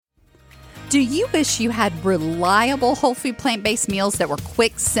Do you wish you had reliable whole food plant-based meals that were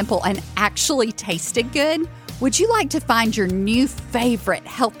quick, simple, and actually tasted good? Would you like to find your new favorite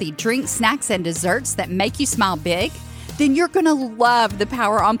healthy drinks, snacks, and desserts that make you smile big? Then you're going to love the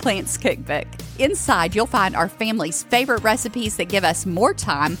Power on Plants cookbook. Inside, you'll find our family's favorite recipes that give us more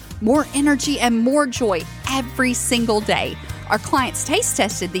time, more energy, and more joy every single day. Our clients taste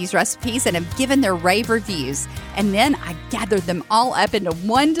tested these recipes and have given their rave reviews. And then I gathered them all up into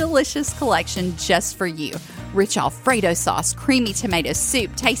one delicious collection just for you. Rich Alfredo sauce, creamy tomato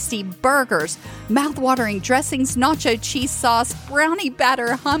soup, tasty burgers, mouth-watering dressings, nacho cheese sauce, brownie batter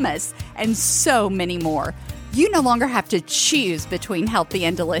hummus, and so many more. You no longer have to choose between healthy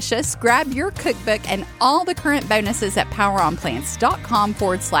and delicious. Grab your cookbook and all the current bonuses at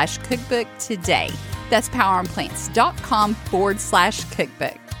poweronplants.com/cookbook today. That's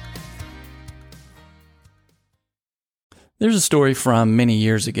poweronplants.com/cookbook. There's a story from many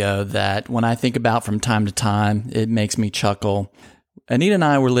years ago that when I think about from time to time, it makes me chuckle. Anita and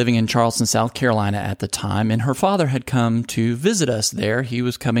I were living in Charleston, South Carolina at the time, and her father had come to visit us there. He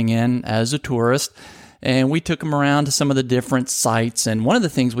was coming in as a tourist, and we took him around to some of the different sites. And one of the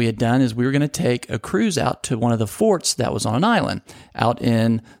things we had done is we were going to take a cruise out to one of the forts that was on an island out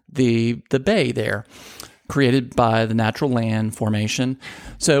in the bay there, created by the natural land formation.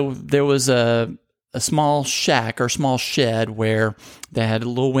 So there was a small shack or small shed where they had a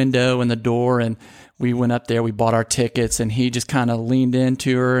little window in the door, and we went up there, we bought our tickets, and he just kind of leaned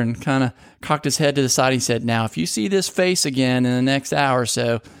into her and kind of cocked his head to the side. He said, "Now, if you see this face again in the next hour or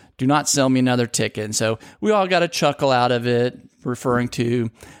so, do not sell me another ticket." And so we all got a chuckle out of it, referring to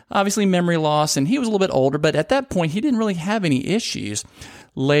obviously memory loss. And he was a little bit older, but at that point, he didn't really have any issues.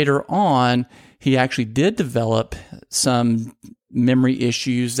 Later on, he actually did develop some memory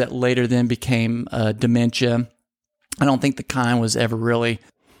issues that later then became dementia. I don't think the kind was ever really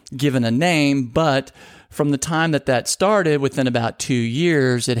given a name, but from the time that started, within about 2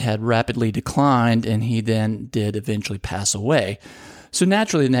 years, it had rapidly declined, and he then did eventually pass away. So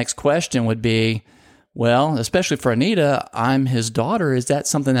naturally, the next question would be, well, especially for Anita, I'm his daughter. Is that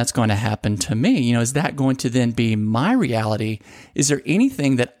something that's going to happen to me? You know, is that going to then be my reality? Is there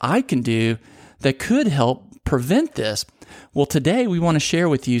anything that I can do that could help prevent this? Well, today we want to share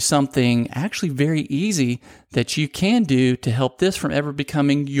with you something actually very easy that you can do to help this from ever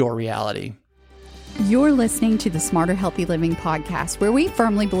becoming your reality. You're listening to the Smarter Healthy Living podcast, where we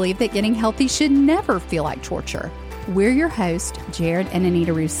firmly believe that getting healthy should never feel like torture. We're your hosts, Jared and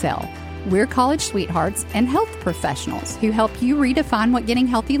Anita Roussel. We're college sweethearts and health professionals who help you redefine what getting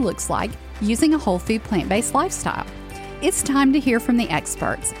healthy looks like using a whole food plant-based lifestyle. It's time to hear from the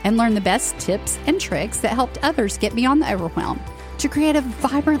experts and learn the best tips and tricks that helped others get beyond the overwhelm to create a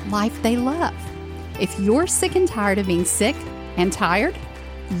vibrant life they love. If you're sick and tired of being sick and tired,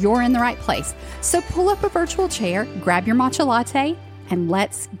 you're in the right place. So pull up a virtual chair, grab your matcha latte, and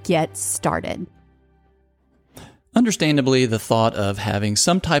let's get started. Understandably, the thought of having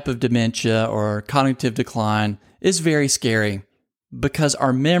some type of dementia or cognitive decline is very scary because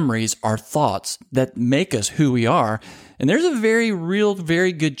our memories are thoughts that make us who we are. And there's a very real,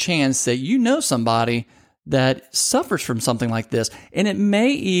 very good chance that you know somebody that suffers from something like this. And it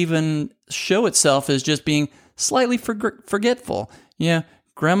may even show itself as just being slightly forgetful. Yeah,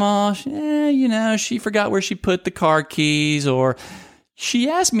 grandma, she forgot where she put the car keys, or she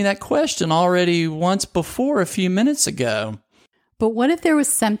asked me that question already once before a few minutes ago. But what if there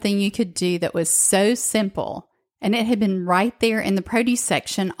was something you could do that was so simple and it had been right there in the produce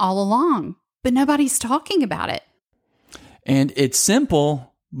section all along, but nobody's talking about it? And it's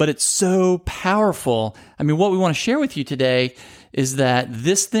simple, but it's so powerful. I mean, what we want to share with you today is that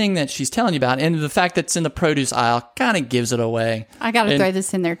this thing that she's telling you about, and the fact that it's in the produce aisle, kind of gives it away. I got to throw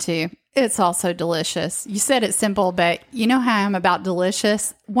this in there too. It's also delicious. You said it's simple, but you know how I'm about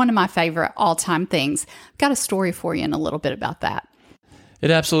delicious? One of my favorite all-time things. I've got a story for you in a little bit about that. It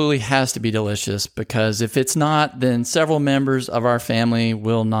absolutely has to be delicious, because if it's not, then several members of our family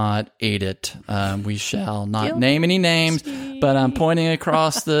will not eat it. We shall not name any names, but I'm pointing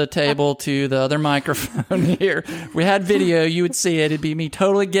across the table to the other microphone here. If we had video, you would see it. It'd be me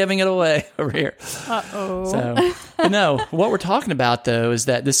totally giving it away over here. Uh-oh. But no, what we're talking about, though, is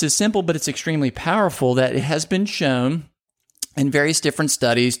that this is simple, but it's extremely powerful, that it has been shown in various different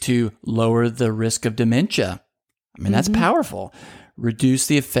studies to lower the risk of dementia. I mean, that's powerful. Reduce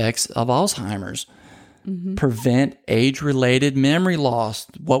the effects of Alzheimer's, prevent age-related memory loss,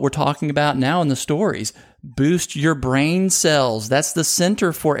 what we're talking about now in the stories, boost your brain cells. That's the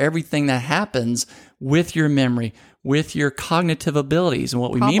center for everything that happens with your memory, with your cognitive abilities. And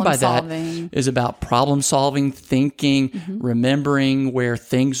what we mean by that is about problem solving, thinking, remembering where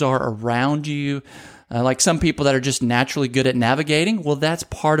things are around you. Like some people that are just naturally good at navigating, well, that's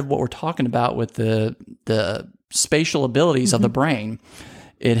part of what we're talking about with the spatial abilities of the brain.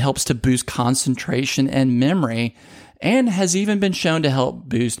 It helps to boost concentration and memory, and has even been shown to help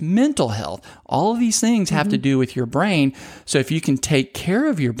boost mental health. All of these things have to do with your brain. So if you can take care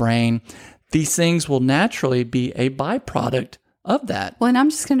of your brain, these things will naturally be a byproduct of that. Well, and I'm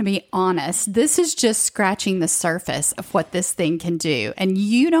just going to be honest. This is just scratching the surface of what this thing can do. And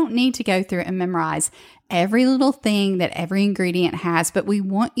you don't need to go through and memorize every little thing that every ingredient has, but we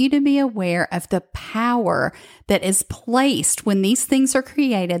want you to be aware of the power that is placed when these things are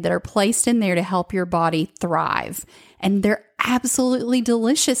created, that are placed in there to help your body thrive. And they're absolutely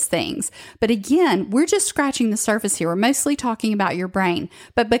delicious things. But again, we're just scratching the surface here. We're mostly talking about your brain.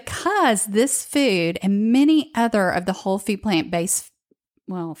 But because this food and many other of the whole food plant-based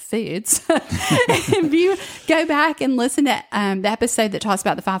foods. If you go back and listen to the episode that talks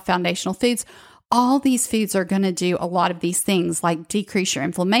about the 5 foundational foods, all these foods are going to do a lot of these things, like decrease your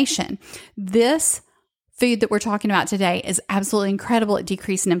inflammation. This food that we're talking about today is absolutely incredible at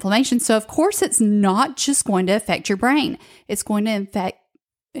decreasing inflammation. So, of course, it's not just going to affect your brain. It's going to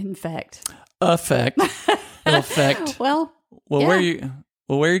affect. Well, yeah.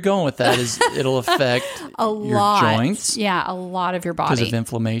 Where you're going with that is it'll affect your joints. Yeah, a lot of your body. Because of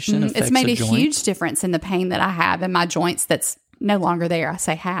inflammation. It's made a huge difference in the pain that I have in my joints that's no longer there. I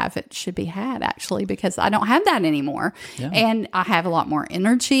say have. It should be had, actually, because I don't have that anymore. Yeah. And I have a lot more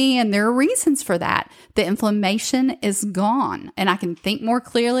energy, and there are reasons for that. The inflammation is gone, and I can think more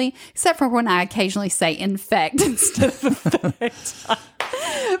clearly, except for when I occasionally say infect instead of affect.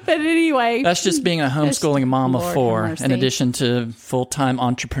 But anyway. That's just being a homeschooling mom of 4, in addition to full-time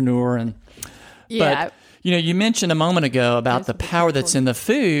entrepreneur. But, you mentioned a moment ago about the power that's in the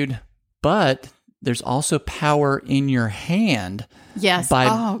food, but there's also power in your hand. Yes.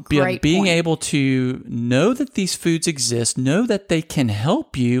 By being able to know that these foods exist, know that they can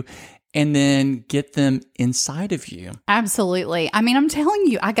help you, and then get them inside of you. Absolutely. I mean, I'm telling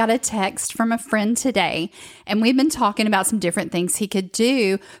you, I got a text from a friend today, and we've been talking about some different things he could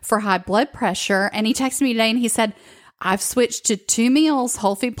do for high blood pressure. And he texted me today and he said, I've switched to 2 meals,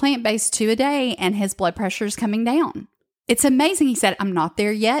 whole food plant-based, 2 a day, and his blood pressure is coming down. It's amazing. He said, I'm not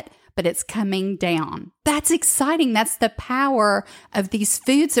there yet, but it's coming down. That's exciting. That's the power of these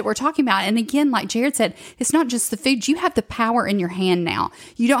foods that we're talking about. And again, like Jared said, it's not just the food. You have the power in your hand now.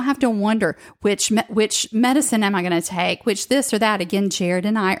 You don't have to wonder which medicine am I going to take, which this or that. Again, Jared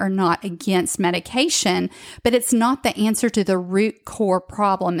and I are not against medication, but it's not the answer to the root core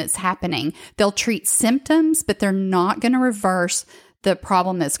problem that's happening. They'll treat symptoms, but they're not going to reverse the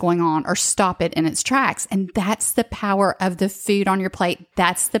problem that's going on or stop it in its tracks. And that's the power of the food on your plate.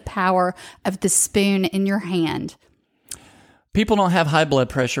 That's the power of the spoon in your hand. People don't have high blood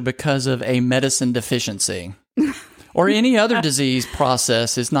pressure because of a medicine deficiency or any other disease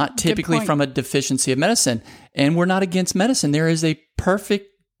process is not typically from a deficiency of medicine. And we're not against medicine. There is a perfect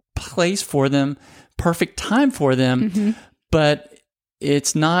place for them, perfect time for them, but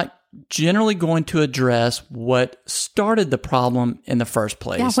it's not generally going to address what started the problem in the first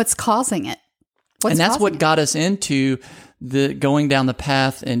place. Yeah, what's causing it. And that's what got us into the going down the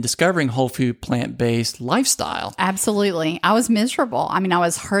path and discovering whole food plant-based lifestyle. Absolutely. I was miserable. I mean, I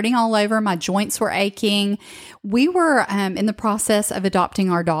was hurting all over. My joints were aching. We were in the process of adopting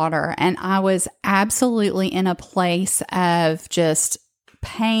our daughter, and I was absolutely in a place of just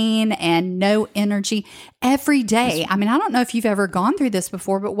pain and no energy every day. I mean, I don't know if you've ever gone through this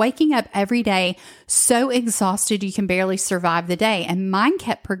before, but waking up every day so exhausted you can barely survive the day. And mine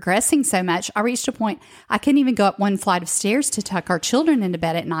kept progressing so much. I reached a point I couldn't even go up 1 flight of stairs to tuck our children into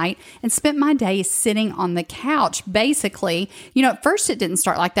bed at night, and spent my days sitting on the couch. Basically, at first it didn't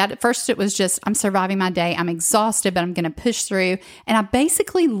start like that. At first it was just, I'm surviving my day. I'm exhausted, but I'm going to push through. And I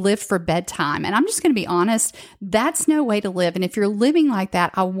basically lived for bedtime. And I'm just going to be honest, that's no way to live. And if you're living like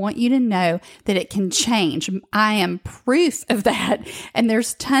that, I want you to know that it can change. I am proof of that. And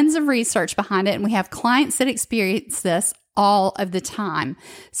there's tons of research behind it. And we have clients that experience this all of the time.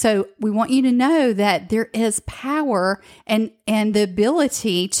 So we want you to know that there is power and the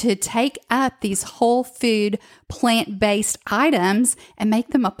ability to take up these whole food plant-based items and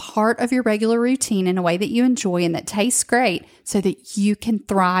make them a part of your regular routine in a way that you enjoy and that tastes great so that you can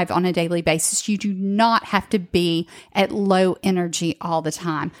thrive on a daily basis. You do not have to be at low energy all the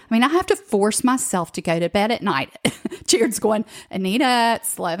time. I mean, I have to force myself to go to bed at night. Jared's going, Anita,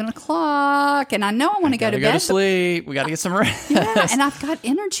 it's 11 o'clock, and I know I want to go to bed. Go to sleep. We got to get some rest. Yeah, and I've got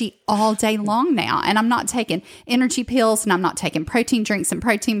energy all day long now, and I'm not taking energy pills, and I'm not taking protein drinks and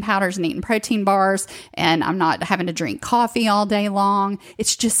protein powders and eating protein bars, and I'm not having to drink coffee all day long.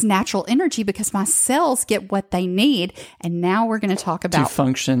 It's just natural energy because my cells get what they need, and now we're going to talk about to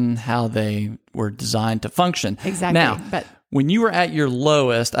function how they were designed to function. Exactly. Now, but when you were at your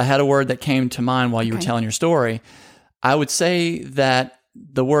lowest, I had a word that came to mind while you were telling your story. I would say that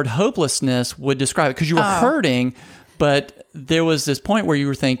the word hopelessness would describe it because you were hurting, but there was this point where you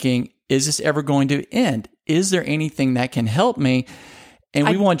were thinking, is this ever going to end? Is there anything that can help me? And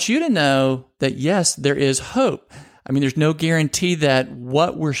we want you to know that, yes, there is hope. I mean, there's no guarantee that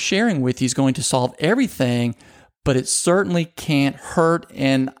what we're sharing with you is going to solve everything, but it certainly can't hurt.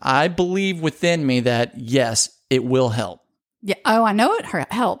 And I believe within me that, yes, it will help. Yeah. Oh, I know it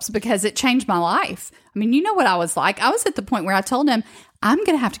helps because it changed my life. I mean, you know what I was like? I was at the point where I told him, I'm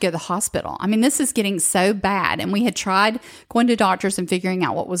going to have to go to the hospital. I mean, this is getting so bad. And we had tried going to doctors and figuring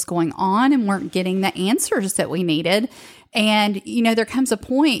out what was going on and weren't getting the answers that we needed. And, you know, there comes a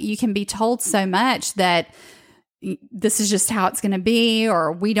point you can be told so much that this is just how it's going to be,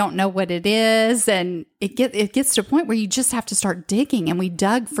 or we don't know what it is. And it gets to a point where you just have to start digging. And we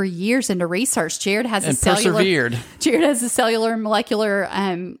dug for years into research. Jared has a cellular and molecular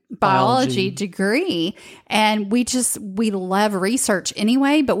biology degree. And we love research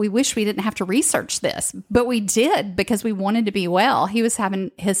anyway, but we wish we didn't have to research this. But we did because we wanted to be well. He was having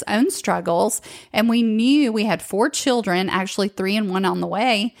his own struggles. And we knew we had 4 children, actually 3 and 1 on the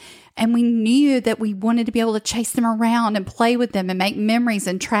way. And we knew that we wanted to be able to chase them around and play with them and make memories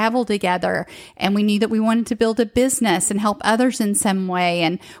and travel together. And we knew that we wanted to build a business and help others in some way.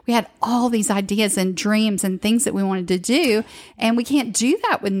 And we had all these ideas and dreams and things that we wanted to do. And we can't do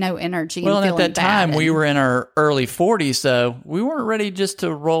that with no energy. Well, and at that time, we were in our early 40s, so we weren't ready just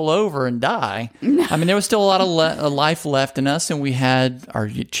to roll over and die. I mean, there was still a lot of life left in us, and we had our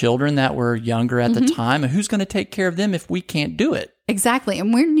children that were younger at the time. And who's going to take care of them if we can't do it? Exactly.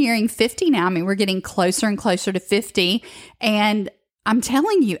 And we're nearing 50 now. I mean, we're getting closer and closer to 50. And I'm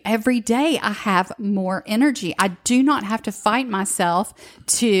telling you, every day I have more energy. I do not have to fight myself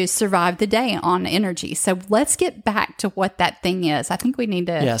to survive the day on energy. So let's get back to what that thing is. I think we need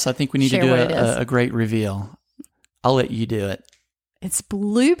to. Yes, I think we need to do a great reveal. I'll let you do it. It's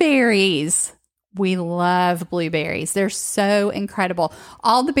blueberries. We love blueberries. They're so incredible.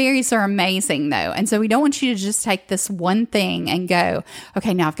 All the berries are amazing, though. And so we don't want you to just take this one thing and go,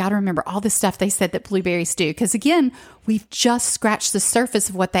 okay, now I've got to remember all the stuff they said that blueberries do. Because again, we've just scratched the surface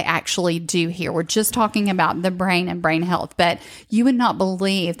of what they actually do here. We're just talking about the brain and brain health. But you would not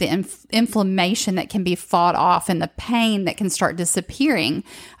believe the inflammation that can be fought off and the pain that can start disappearing.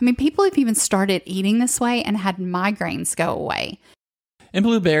 I mean, people have even started eating this way and had migraines go away. And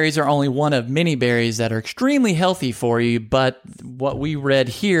blueberries are only one of many berries that are extremely healthy for you, but what we read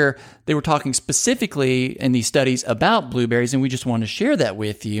here, they were talking specifically in these studies about blueberries, and we just want to share that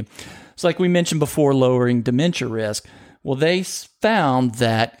with you. So like we mentioned before, lowering dementia risk. Well, they found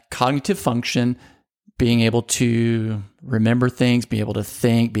that cognitive function, being able to remember things, being able to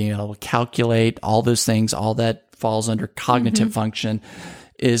think, being able to calculate, all those things, all that falls under cognitive function,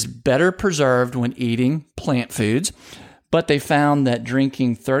 is better preserved when eating plant foods. But they found that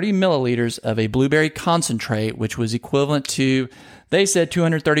drinking 30 milliliters of a blueberry concentrate, which was equivalent to, they said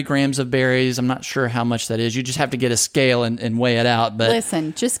 230 grams of berries. I'm not sure how much that is. You just have to get a scale and weigh it out. But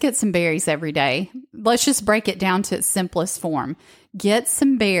listen, just get some berries every day. Let's just break it down to its simplest form. Get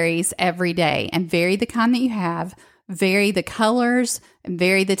some berries every day and vary the kind that you have. Vary the colors and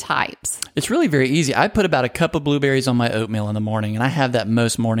vary the types. It's really very easy. I put about a cup of blueberries on my oatmeal in the morning, and I have that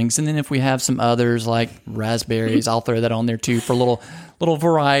most mornings. And then if we have some others like raspberries, I'll throw that on there too for a little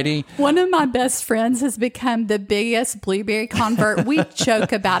variety. One of my best friends has become the biggest blueberry convert. We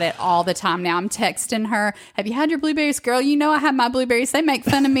joke about it all the time now. I'm texting her, have you had your blueberries? Girl, you know I have my blueberries. They make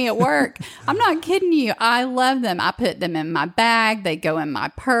fun of me at work. I'm not kidding you. I love them. I put them in my bag. They go in my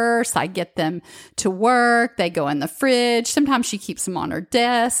purse. I get them to work. They go in the fridge. Sometimes she keeps them on her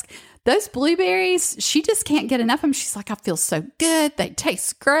desk. Those blueberries, she just can't get enough of them. She's like, I feel so good. They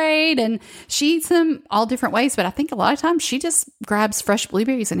taste great. And she eats them all different ways. But I think a lot of times she just grabs fresh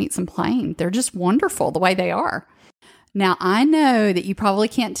blueberries and eats them plain. They're just wonderful the way they are. Now, I know that you probably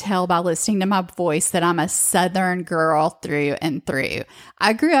can't tell by listening to my voice that I'm a Southern girl through and through.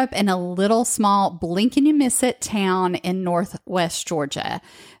 I grew up in a little small blink-and-you-miss-it town in northwest Georgia.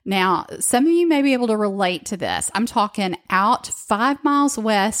 Now, some of you may be able to relate to this. I'm talking out 5 miles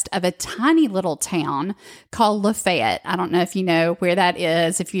west of a tiny little town called Lafayette. I don't know if you know where that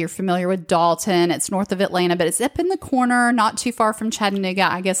is, if you're familiar with Dalton. It's north of Atlanta, but it's up in the corner, not too far from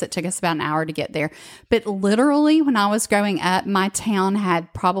Chattanooga. I guess it took us about an hour to get there. But literally, when I was growing up, my town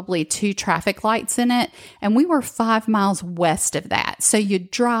had probably 2 traffic lights in it, and we were 5 miles west of that. So you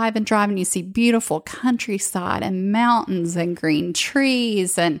drive and you see beautiful countryside and mountains and green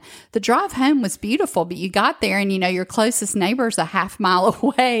trees, and the drive home was beautiful, but you got there and, your closest neighbor's a half mile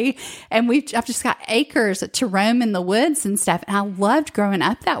away. And I've just got acres to roam in the woods and stuff. And I loved growing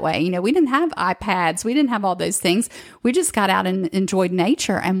up that way. We didn't have iPads. We didn't have all those things. We just got out and enjoyed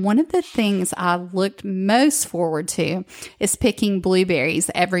nature. And one of the things I looked most forward to is picking blueberries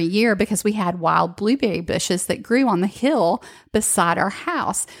every year, because we had wild blueberry bushes that grew on the hill beside our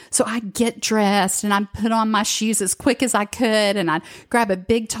house. So I'd get dressed and I'd put on my shoes as quick as I could, and I'd grab a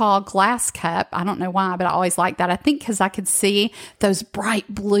big tall glass cup. I don't know why, but I always liked that. I think because I could see those bright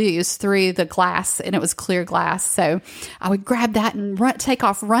blues through the glass, and it was clear glass. So I would grab that and take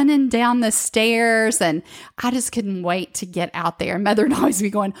off running down the stairs, and I just couldn't wait to get out there. Mother would always be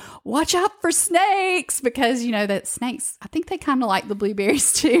going, watch out for snakes, because that snakes, I think they kind of like the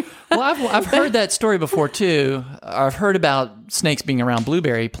blueberries too. Well, I've heard that story before too. I've heard about snakes being around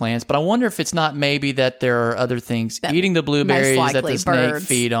blueberry plants, but I wonder if it's not maybe that there are other things eating the blueberries that the snake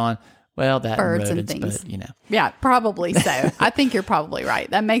feed on. Well, that birds and rodents, and things. But, Yeah, probably so. I think you're probably right.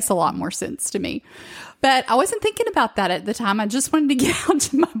 That makes a lot more sense to me. But I wasn't thinking about that at the time. I just wanted to get out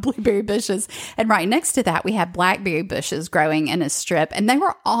to my blueberry bushes. And right next to that, we had blackberry bushes growing in a strip, and they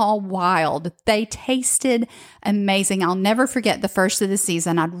were all wild. They tasted amazing. I'll never forget the first of the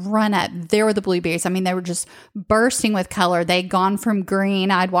season. I'd run up. There were the blueberries. I mean, they were just bursting with color. They'd gone from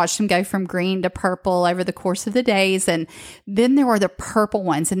green. I'd watched them go from green to purple over the course of the days. And then there were the purple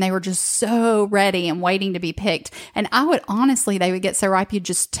ones, and they were just so ready and waiting to be picked. And I would honestly, they would get so ripe, you'd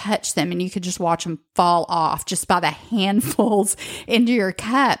just touch them and you could just watch them fall off just by the handfuls into your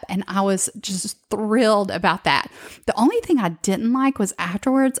cup. And I was just thrilled about that. The only thing I didn't like was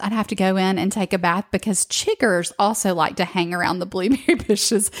afterwards, I'd have to go in and take a bath, because chiggers also like to hang around the blueberry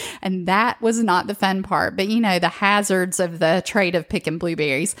bushes. And that was not the fun part. But the hazards of the trade of picking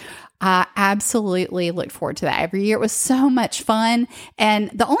blueberries. I absolutely looked forward to that every year. It was so much fun.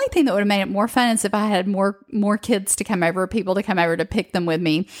 And the only thing that would have made it more fun is if I had more kids to come over, people to come over to pick them with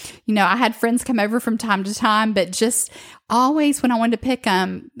me. I had friends come over from time to time, but just always when I wanted to pick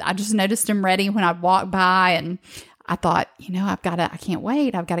them, I just noticed them ready when I'd walk by, and I thought, I can't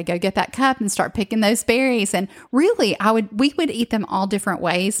wait. I've got to go get that cup and start picking those berries. And really, we would eat them all different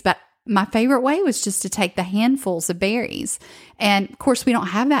ways, but my favorite way was just to take the handfuls of berries. And of course, we don't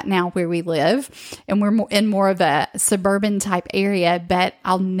have that now where we live, and we're in more of a suburban type area, but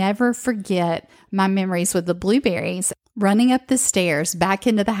I'll never forget my memories with the blueberries, running up the stairs back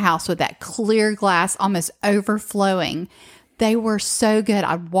into the house with that clear glass almost overflowing. They were so good.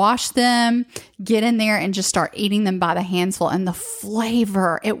 I'd wash them, get in there, and just start eating them by the handful. And the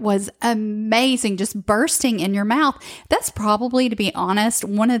flavor, it was amazing, just bursting in your mouth. That's probably, to be honest,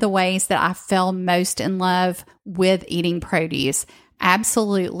 one of the ways that I fell most in love with eating produce.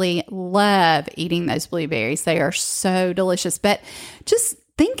 Absolutely love eating those blueberries. They are so delicious. But just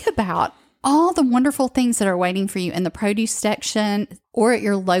think about all the wonderful things that are waiting for you in the produce section or at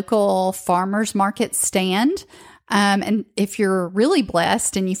your local farmer's market stand. And if you're really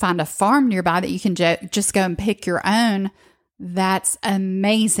blessed and you find a farm nearby that you can just go and pick your own, that's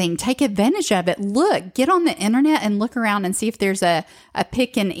amazing. Take advantage of it. Get on the internet and look around and see if there's a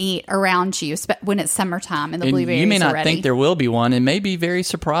pick and eat around you when it's summertime and the blueberries are ready. You may not think there will be one, and may be very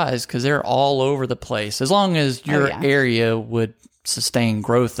surprised because they're all over the place, as long as your area would sustain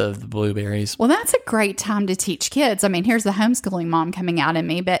growth of the blueberries. Well, that's a great time to teach kids. I mean, here's the homeschooling mom coming out in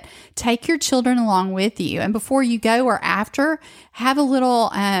me, but take your children along with you. And before you go or after, have a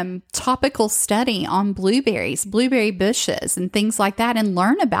little topical study on blueberries, blueberry bushes, and things like that, and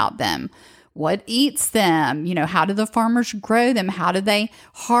learn about them. What eats them? How do the farmers grow them? How do they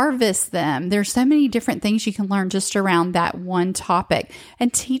harvest them? There's so many different things you can learn just around that one topic,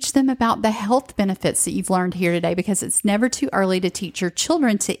 and teach them about the health benefits that you've learned here today, because it's never too early to teach your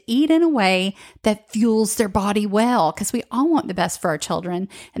children to eat in a way that fuels their body well, because we all want the best for our children.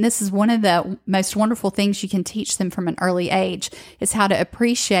 And this is one of the most wonderful things you can teach them from an early age, is how to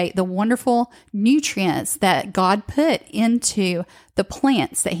appreciate the wonderful nutrients that God put into the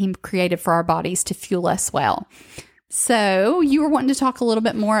plants that He created for our bodies to fuel us well. So you were wanting to talk a little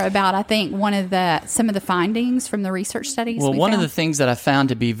bit more about, I think, some of the findings from the research studies. Well, one of the things that I found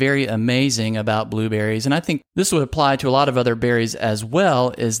to be very amazing about blueberries, and I think this would apply to a lot of other berries as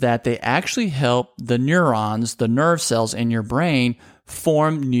well, is that they actually help the neurons, the nerve cells in your brain,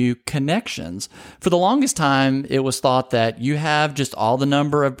 form new connections. For the longest time, it was thought that you have just all the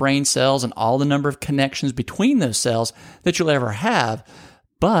number of brain cells and all the number of connections between those cells that you'll ever have.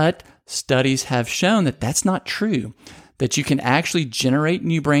 But studies have shown that that's not true, that you can actually generate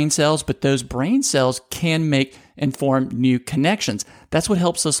new brain cells, but those brain cells can make and form new connections. That's what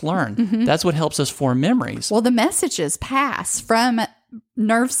helps us learn. Mm-hmm. That's what helps us form memories. Well, the messages pass from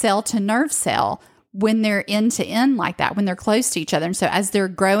nerve cell to nerve cell when they're end to end like that, when they're close to each other. And so as they're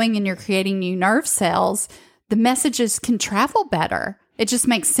growing and you're creating new nerve cells, the messages can travel better. It just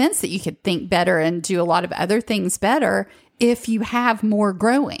makes sense that you could think better and do a lot of other things better if you have more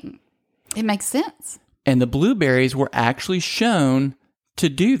growing. It makes sense. And the blueberries were actually shown to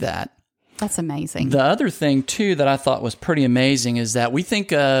do that. That's amazing. The other thing, too, that I thought was pretty amazing is that we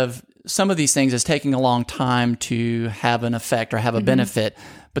think of some of these things as taking a long time to have an effect or have a benefit.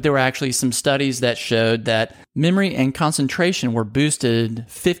 But there were actually some studies that showed that memory and concentration were boosted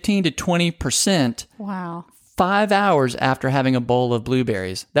 15 to 20%. Wow. 5 hours after having a bowl of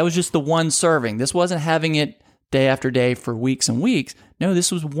blueberries. That was just the one serving. This wasn't having it day after day for weeks and weeks. No,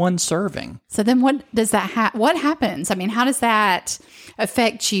 this was one serving. So then what does that what happens? I mean, how does that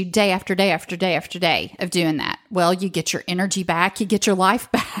affect you day after day after day after day of doing that? Well, you get your energy back, you get your life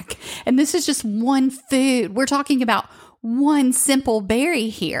back. And this is just one food. We're talking about one simple berry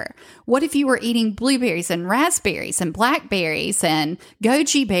here. What if you were eating blueberries and raspberries and blackberries and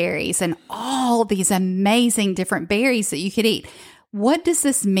goji berries and all these amazing different berries that you could eat? What does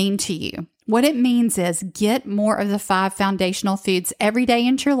this mean to you? What it means is get more of the 5 foundational foods every day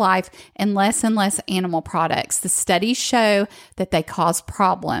into your life and less animal products. The studies show that they cause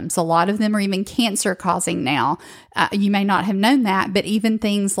problems. A lot of them are even cancer causing now. You may not have known that, but even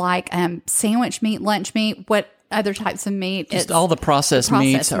things like sandwich meat, lunch meat, what other types of meat. Just all the processed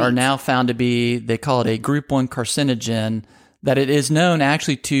meats are now found to be, they call it a group 1 carcinogen, that it is known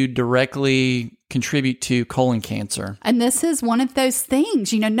actually to directly contribute to colon cancer. And this is one of those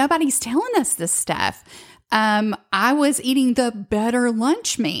things, nobody's telling us this stuff. I was eating the better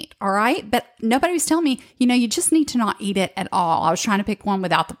lunch meat, all right? But nobody was telling me, you just need to not eat it at all. I was trying to pick one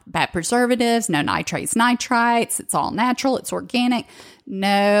without the bad preservatives, no nitrates, nitrites. It's all natural. It's organic.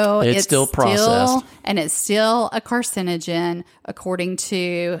 No, it's still processed. And it's still a carcinogen according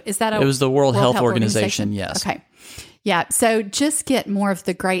to, it was the World Health Organization, yes. Okay. Yeah, so just get more of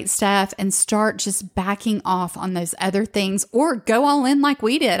the great stuff and start just backing off on those other things, or go all in like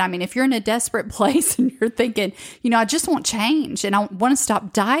we did. I mean, if you're in a desperate place and you're thinking, I just want change and I want to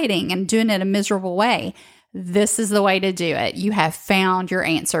stop dieting and doing it in a miserable way, this is the way to do it. You have found your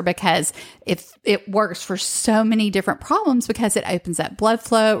answer, because it works for so many different problems, because it opens up blood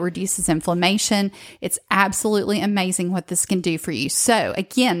flow, reduces inflammation. It's absolutely amazing what this can do for you. So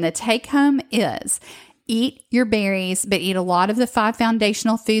again, the take home is, eat your berries, but eat a lot of the 5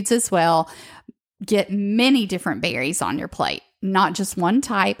 foundational foods as well. Get many different berries on your plate, not just one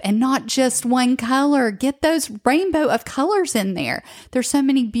type and not just one color. Get those rainbow of colors in there. There's so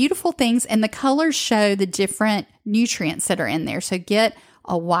many beautiful things, and the colors show the different nutrients that are in there. So get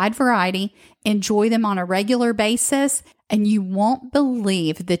a wide variety, enjoy them on a regular basis, and you won't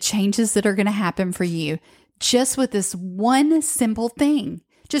believe the changes that are going to happen for you just with this one simple thing.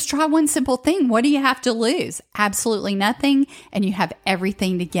 Just try one simple thing. What do you have to lose? Absolutely nothing, and you have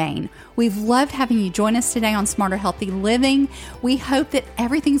everything to gain. We've loved having you join us today on Smarter Healthy Living. We hope that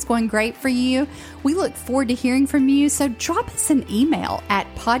everything's going great for you. We look forward to hearing from you, so drop us an email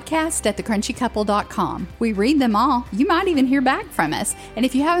at podcast@thecrunchycouple.com. We read them all. You might even hear back from us. And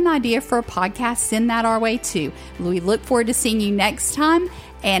if you have an idea for a podcast, send that our way too. We look forward to seeing you next time,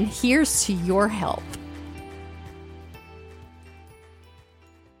 and here's to your health.